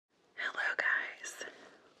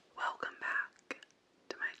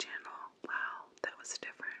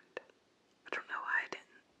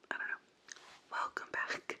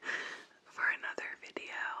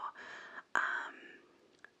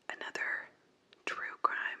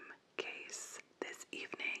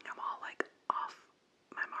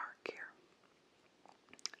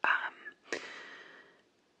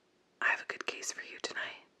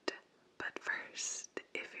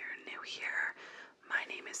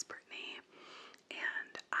is Brittany,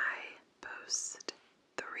 and I post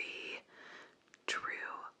 3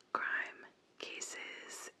 true crime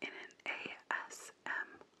cases in an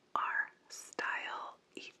ASMR style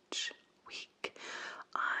each week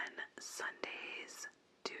on Sundays,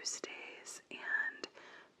 Tuesdays, and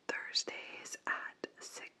Thursdays at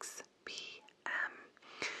 6 p.m.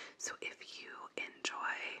 So if you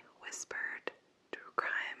enjoy whispered true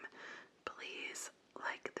crime, please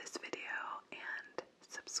like this video and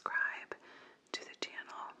subscribe to the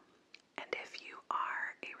channel. And if you are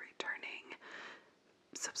a returning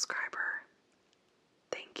subscriber,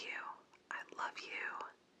 thank you. I love you.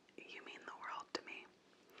 You mean the world to me.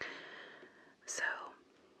 So,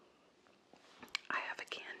 I have a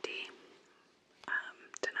candy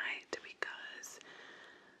tonight because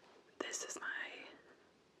this is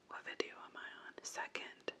what video am I on?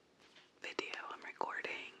 Second video I'm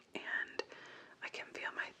recording, and I can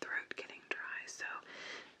feel my throat getting dry, so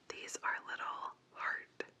these are little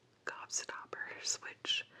heart gobstoppers,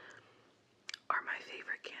 which are my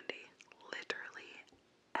favorite candy, literally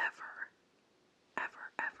ever.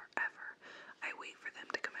 I wait for them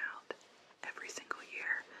to come out every single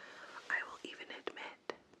year. I will even admit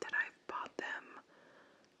that I've bought them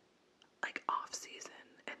like off season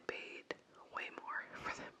and paid way more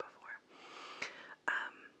for them before.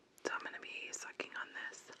 So I'm gonna be sucking on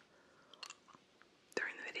this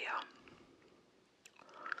during the video.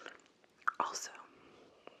 Also,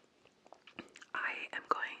 I am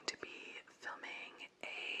going to be filming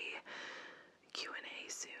a Q&A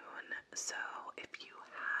soon, so if you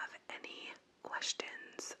have any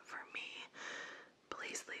questions for me,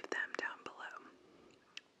 please leave them down below,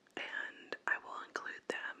 and I will include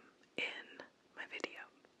them in my video.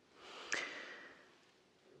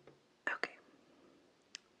 Okay,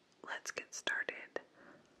 let's get started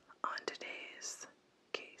on today's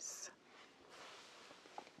case.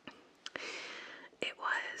 It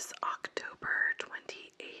was October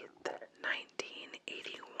 28th,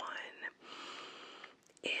 1981,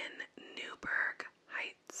 in Newburgh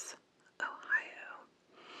Heights, Ohio.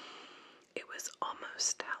 It was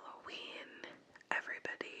almost Halloween.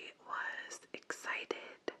 Everybody was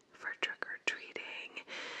excited for trick-or-treating,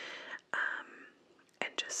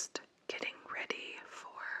 and just getting ready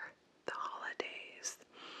for the holidays.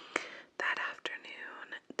 That afternoon,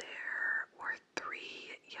 there were 3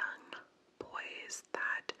 young boys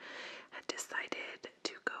that had decided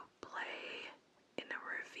to go play in a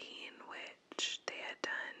ravine, which they had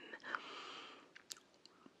done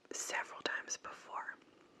several times before.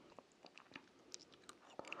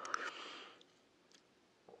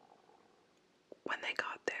 When they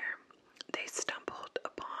got there, they stumbled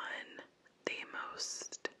upon the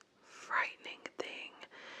most frightening thing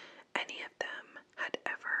any of them had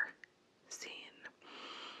ever seen.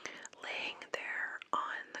 Laying there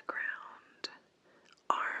on the ground,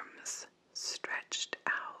 arms stretched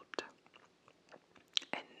out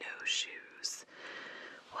and no shoes,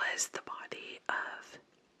 was the body of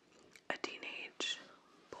a teenage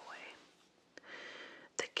boy.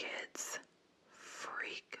 The kids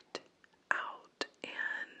freaked out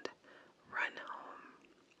and run home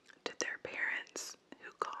to their parents,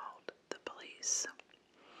 who called the police.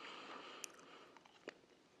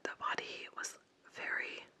 The body was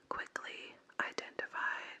very quickly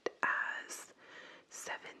identified as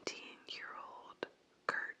 17-year-old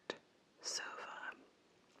Kurt Sova.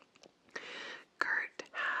 Kurt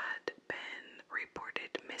had been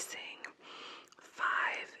reported missing 5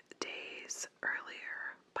 days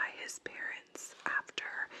earlier by his parents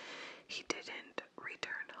after he didn't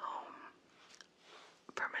return home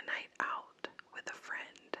from a night out with a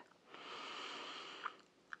friend.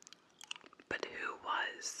 But who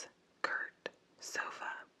was Kurt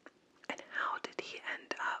Sova, and how did he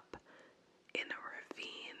end up in a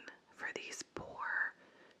ravine for these poor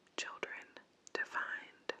children to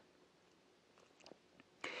find?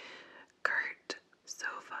 Kurt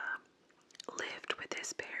Sova lived with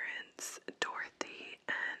his parents, Dorothy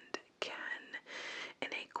and Ken, in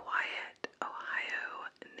a quiet Ohio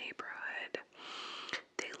neighborhood.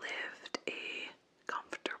 They lived a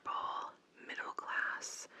comfortable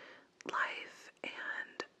middle-class life,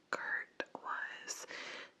 and Kurt was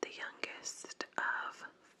the youngest of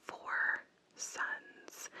 4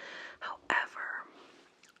 sons. However,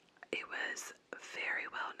 it was very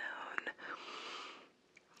well known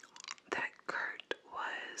that Kurt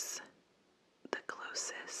was the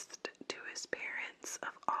closest to his parents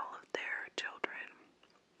of all of their children.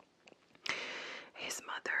 His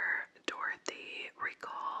mother, Dorothy,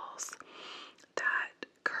 recalls that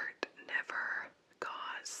Kurt never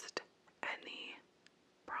caused any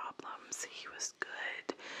problems. He was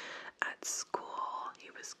good at school. He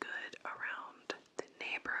was was good around the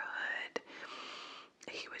neighborhood.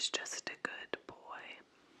 He was just a good boy.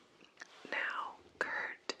 Now,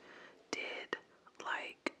 Kurt did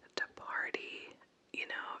like to party,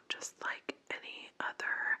 just like any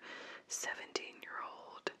other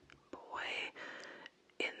 17-year-old boy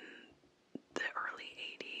in the early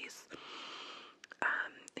 80s.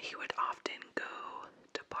 He would often go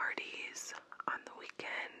to parties on the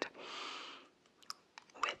weekend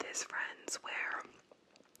with his friends where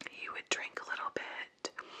he would drink a little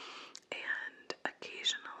bit and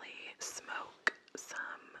occasionally smoke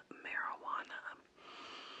some marijuana.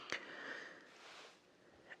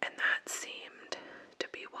 And that seemed to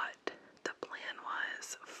be what the plan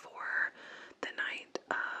was for the night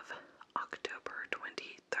of October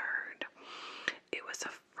 23rd. It was a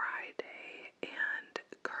Friday, and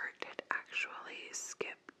Kurt had actually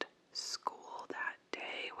skipped school that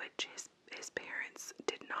day, which his parents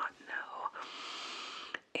did not know.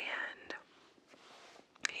 And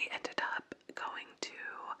he ended up going to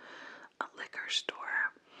a liquor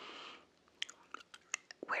store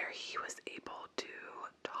where he was able to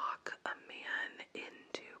talk a man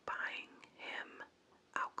into buying him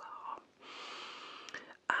alcohol.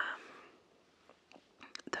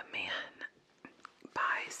 The man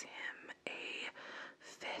buys him a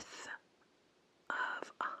fifth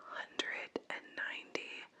of 190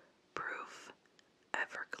 proof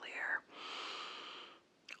Everclear.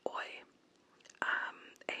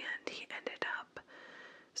 And he ended up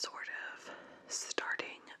sort of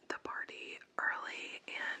starting the party early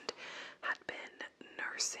and had been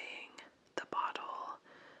nursing the bottle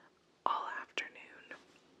all afternoon.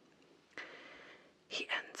 He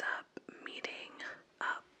ends up meeting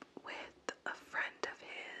up with a friend of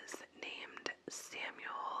his named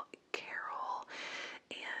Samuel Carroll,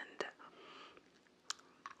 and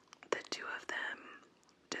the two of them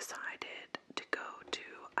decided to go to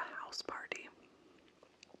a house party.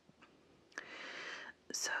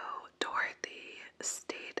 So Dorothy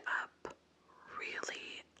stayed up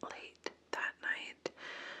really late that night,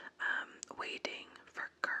 waiting for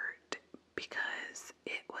Kurt, because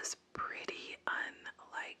it was pretty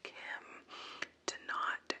unlike him to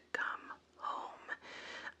not come home.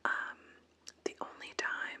 The only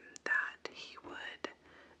time that he would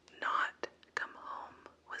not come home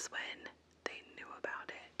was when they knew about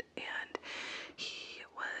it, and he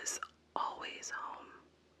was always home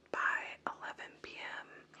by 11 p.m.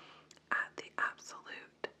 at the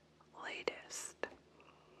absolute latest.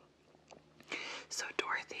 So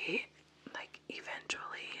Dorothy,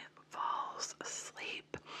 eventually falls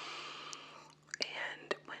asleep,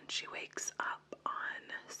 and when she wakes up on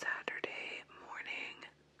Saturday morning,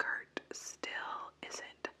 Kurt still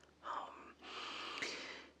isn't home.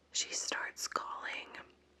 She starts calling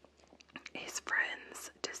his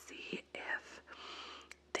friends to see if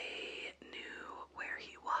they knew where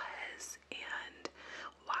he was, and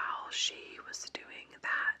while she was doing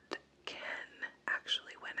that, Ken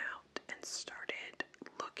actually went out and started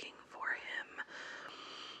looking for him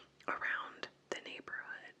around the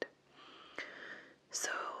neighborhood.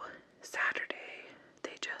 So Saturday,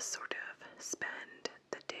 they just sort of spend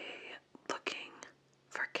the day looking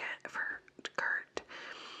for Kurt,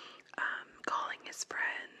 calling his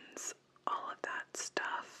friends, all of that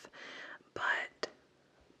stuff. But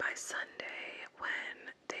by Sunday,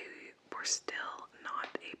 when they were still not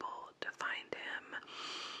able to find him,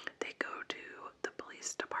 they go to the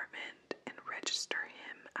police department and register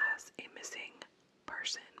him as a missing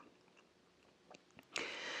person.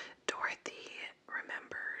 Dorothy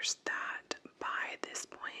remembers that by this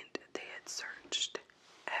point they had searched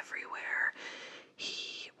everywhere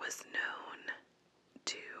he was known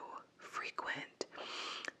to frequent.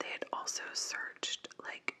 They had also searched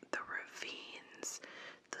the ravines,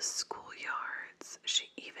 the schoolyards. She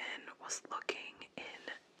even was looking in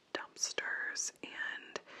dumpsters,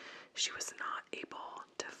 and she was not able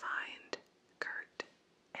to find Kurt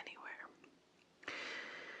anywhere.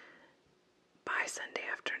 By Sunday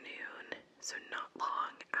afternoon, so not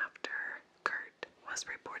long after Kurt was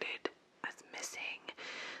reported as missing,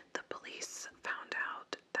 the police found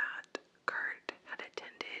out that Kurt had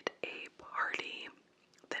attended a party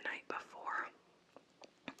the night before,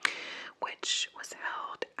 which was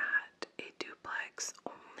held at a duplex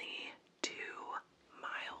only 2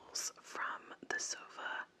 miles from the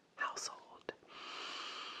Sova household.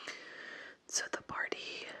 So the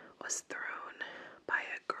party was thrown by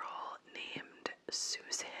a girl named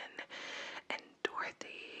Susan, and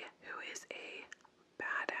Dorothy, who is a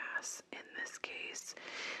badass in this case,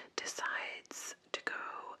 decides to go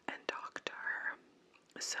and talk to her.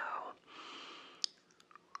 So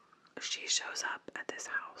she shows up at this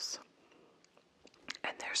house,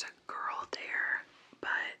 and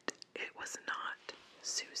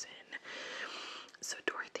Susan. So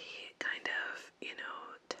Dorothy kind of,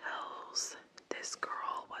 tells this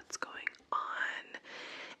girl what's going on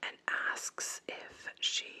and asks if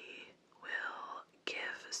she will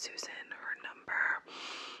give Susan her number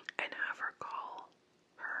and have her call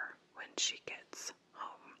her when she gets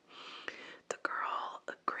home. The girl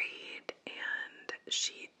agreed, and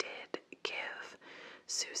she did give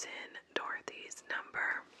Susan Dorothy's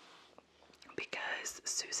number because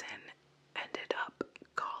Susan ended up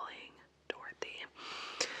calling Dorothy.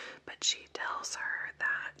 But she tells her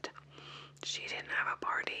that she didn't have a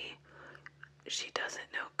party. She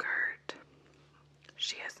doesn't know Kurt.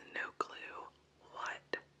 She has no clue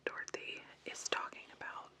what Dorothy is talking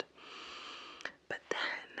about. But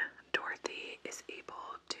then Dorothy is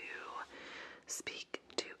able to speak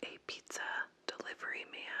to a pizza delivery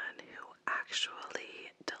man who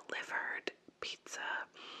actually delivered pizza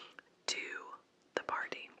to the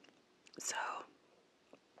party. So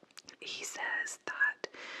he says that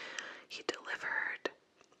he delivered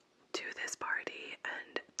to this party,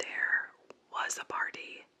 and there was a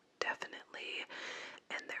party, definitely,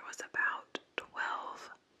 and there was about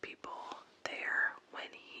 12 people there when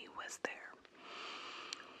he was there.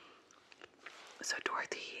 So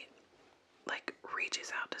Dorothy,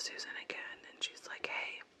 reaches out to Susan again, and she's like,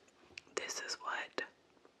 hey, this is what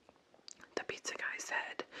the pizza guy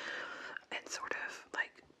said, and sort of,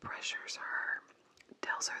 pressures her,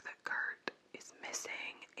 tells her that Kurt is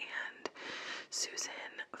missing, and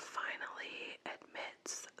Susan finally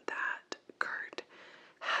admits that Kurt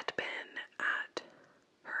had been at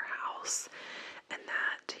her house and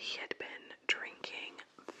that he had been drinking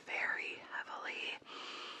very heavily.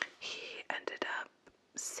 He ended up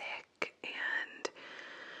sick and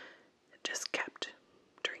just kept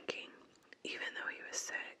drinking even though he was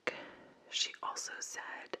sick. She also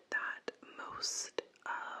said that most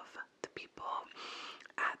of the people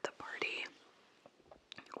at the party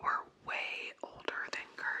were way older than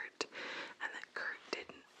Kurt, and that Kurt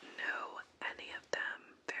didn't know any of them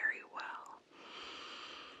very well.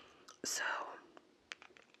 So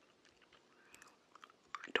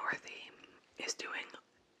Dorothy is doing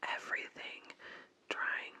everything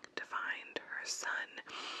trying to find her son.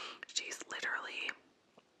 She's literally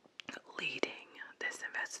leading this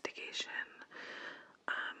investigation,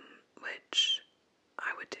 which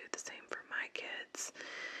I would do the same for my kids.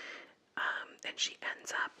 And she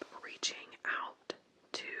ends up reaching out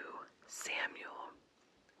to Samuel,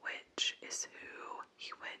 which is who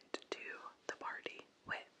he went to the party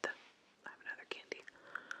with. I have another candy.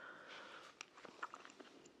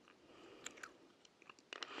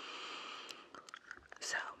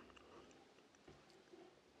 So,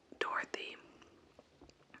 Dorothy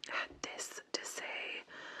had this to say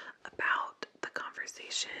about the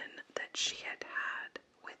conversation that she had had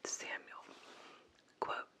with Samuel.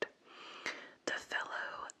 Quote, the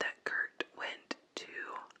fellow that Kurt went to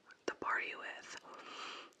the party with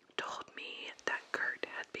told me that Kurt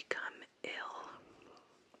had become ill.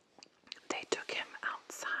 They took him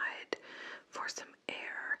outside for some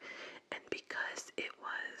air, and because it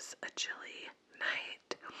was a chilly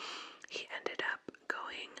night, he ended up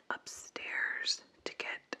going upstairs to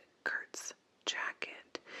get Kurt's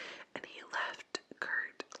jacket, and he left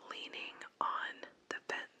Kurt leaning on the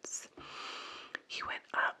fence. He went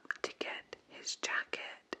up to get his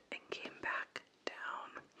jacket and came back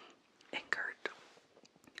down, and Kurt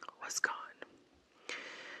was gone.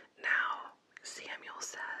 Now, Samuel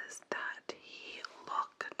says that he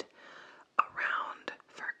looked around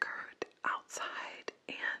for Kurt outside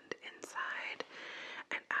and inside,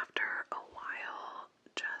 and after a while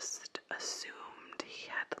just assumed he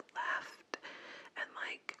had left and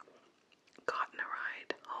gotten a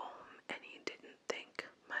ride home, and he didn't think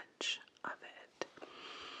much of it.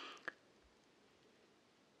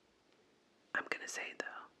 I'm gonna say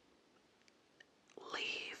though,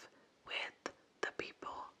 leave with the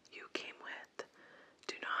people you came with.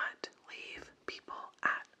 Do not leave people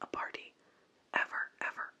at a party. Ever,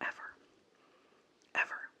 ever, ever.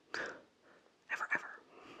 Ever. Ever, ever.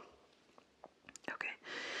 Okay,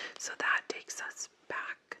 so that takes us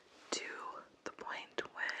back to the point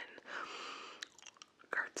when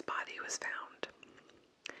Kurt's body was found.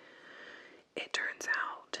 It turns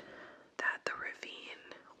out that the ravine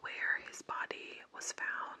where his body was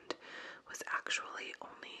found was actually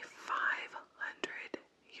only 500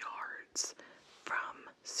 yards from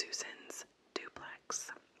Susan's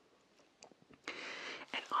duplex.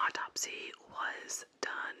 An autopsy was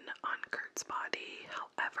done on Kurt's body.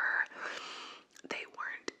 However, they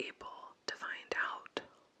weren't able to find out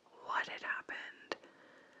what had happened,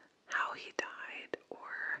 how he died,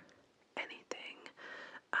 or anything.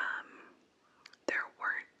 There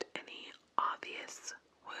weren't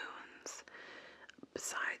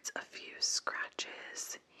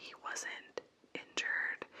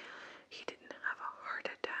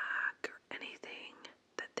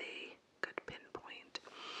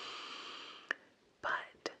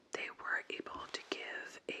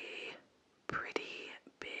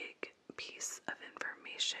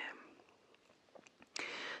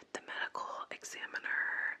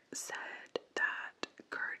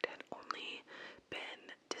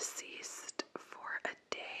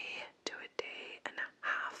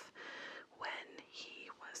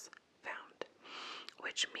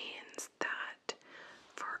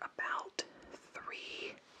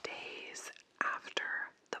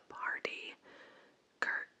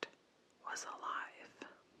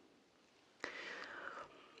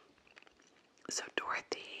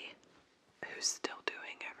who's still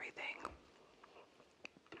doing everything,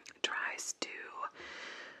 tries to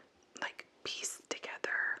like piece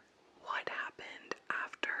together what happened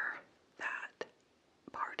after that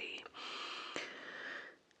party.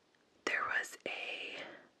 There was a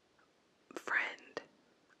friend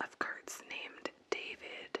of Kurt's named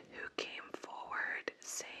David who came forward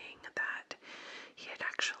saying that he had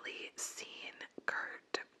actually seen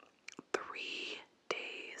Kurt 3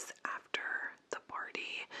 days after the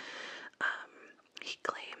party. He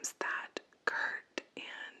claims that Kurt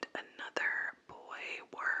and another boy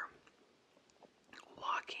were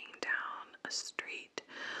walking down a street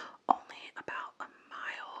only about a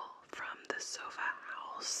mile from the Sova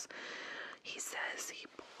house. He says he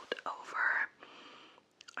pulled over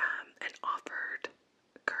and offered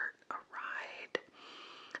Kurt a ride,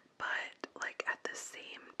 but like at the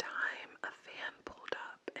same time a van pulled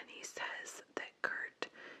up and he says that Kurt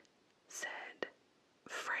said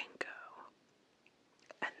Franco,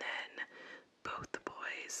 and then both the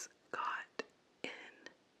boys got in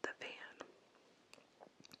the van.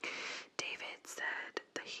 David said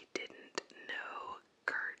that he didn't know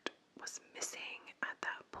Kurt was missing at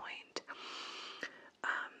that point,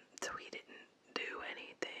 so he didn't do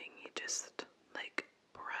anything. He just like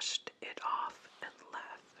brushed it off and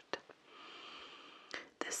left.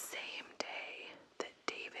 The same day that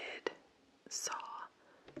David saw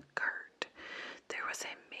Kurt, there was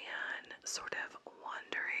a man sort of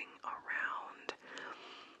wandering around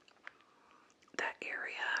that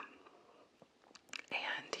area,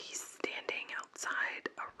 and he's standing outside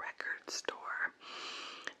a record store,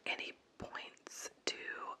 and he points to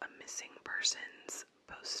a missing persons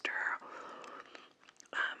poster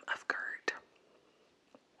of Kurt,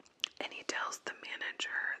 and he tells the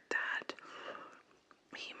manager that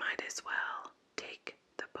he might as well take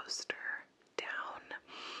the poster down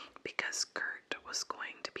because Kurt was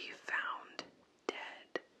going to be found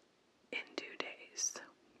dead in 2 days.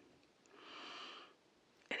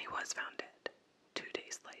 And he was found dead 2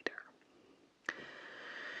 days later.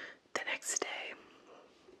 The next day,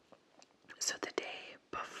 so the day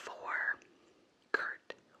before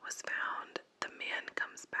Kurt was found, the man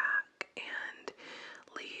comes back and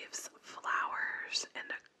leaves flowers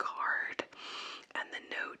and a card, and the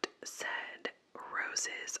note said,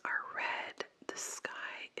 "Roses are red, the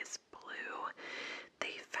sky is blue.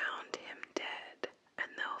 They found him dead, and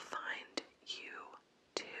they'll find you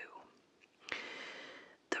too."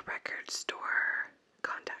 The record store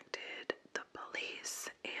contacted the police,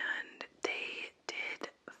 and they did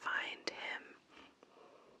find him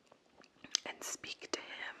and speak to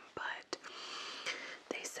him, but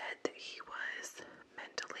they said that he was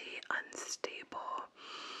mentally unstable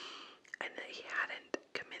and that he hadn't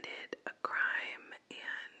committed a crime,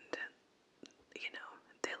 and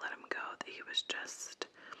they let him go, that he was just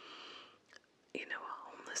a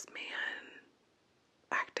homeless man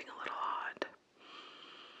acting a little odd.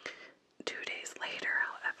 2 days later,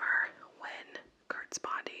 however, when Kurt's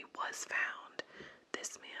body was found,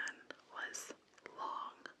 this man was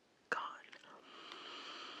long gone.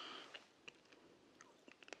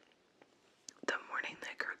 The morning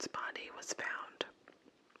that Kurt's body was found,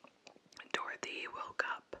 Dorothy woke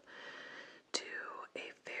up to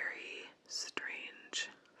a very strange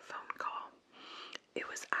phone call. It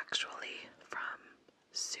was actually from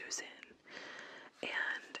Susan,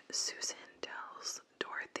 and Susan tells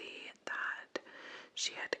Dorothy that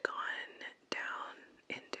she had gone down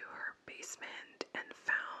into her basement and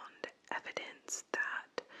found evidence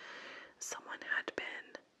that someone had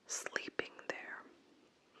been sleeping there,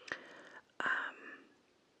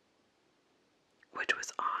 which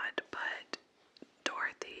was odd, but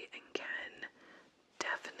Dorothy and Ken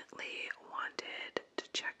definitely wanted to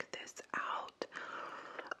check this out,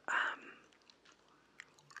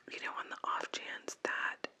 on the off chance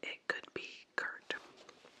that it could be Kurt.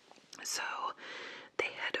 So they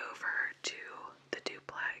head over to the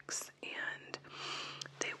duplex and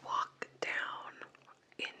they walk down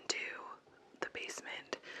into the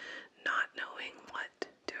basement, not knowing what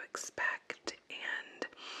to expect, and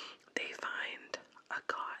they find a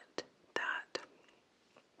cot that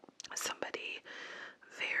somebody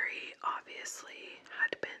very obviously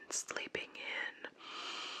had been sleeping in.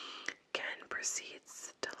 Ken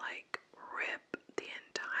proceeds to rip the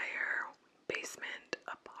entire basement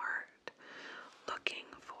apart, looking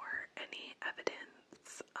for any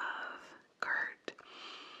evidence of Kurt,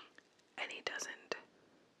 and he doesn't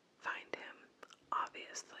find him,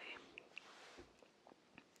 obviously.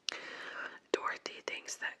 Dorothy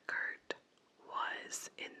thinks that Kurt was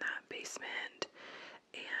in that basement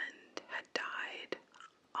and had died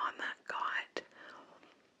on that cot,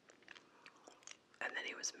 and then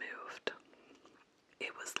he was moved.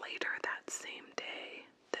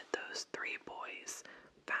 those 3 boys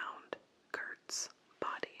found Kurt's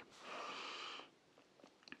body.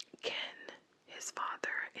 Ken, his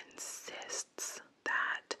father, insists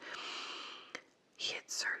that he had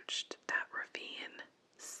searched that ravine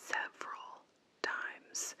several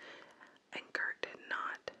times and Kurt had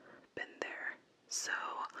not been there. So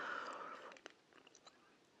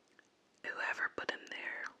whoever put him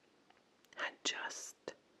there had just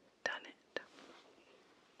done it.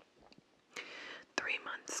 3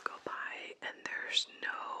 months go by and there's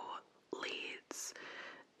no leads,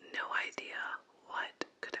 no idea what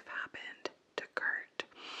could have happened to Kurt.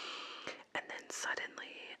 And then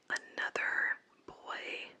suddenly another boy,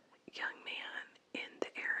 young man in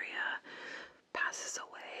the area, passes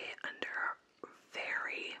away under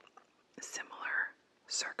very similar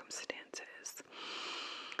circumstances.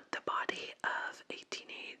 The body of a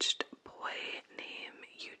teenaged boy named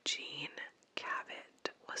Eugene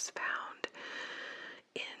Cavett was found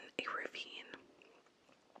in a ravine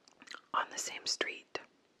on the same street,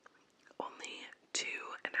 only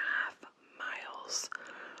 2.5 miles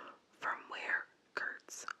from where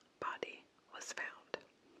Kurt's body was found.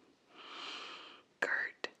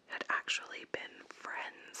 Kurt had actually been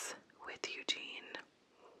friends with Eugene.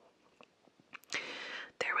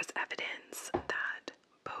 There was evidence that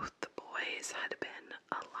both the boys had been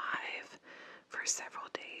alive for several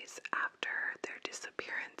days after their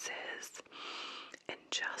disappearances, and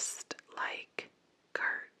just like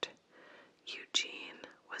Kurt, Eugene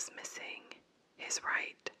was missing his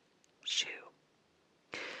right shoe.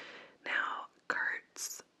 Now,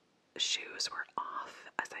 Kurt's shoes were off,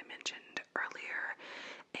 as I mentioned earlier,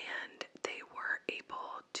 and they were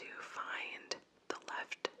able to find the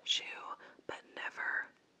left shoe, but never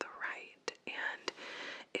the right, and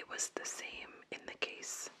it was the same in the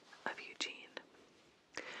case of Eugene.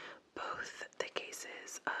 Both the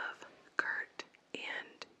cases of Kurt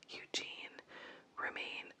and Eugene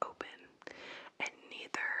remain open, and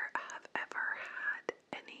neither have ever had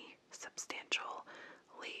any substantial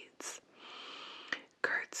leads.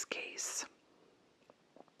 Kurt's case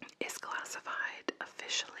is classified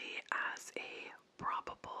officially as a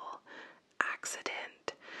probable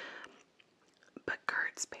accident, but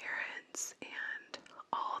Kurt's parents and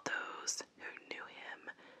all those who knew him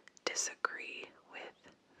disagree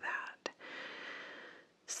with that.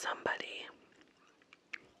 Somebody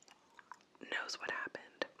knows what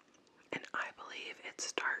happened, and I believe it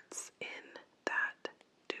starts in that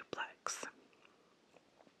duplex.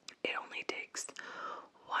 It only takes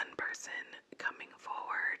one person coming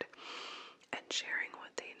forward and sharing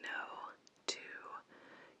what they know to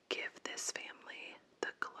give this family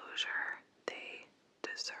the closure they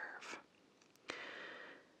deserve.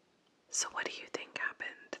 So what do you think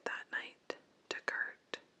happened that night to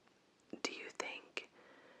Kurt? Do you think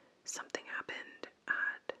something happened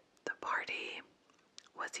at the party?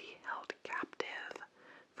 Was he held captive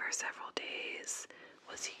for several days?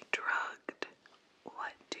 Was he drugged?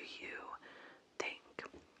 What do you think?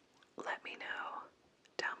 Let me know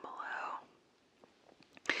down below.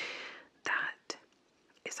 That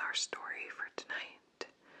is our story for tonight.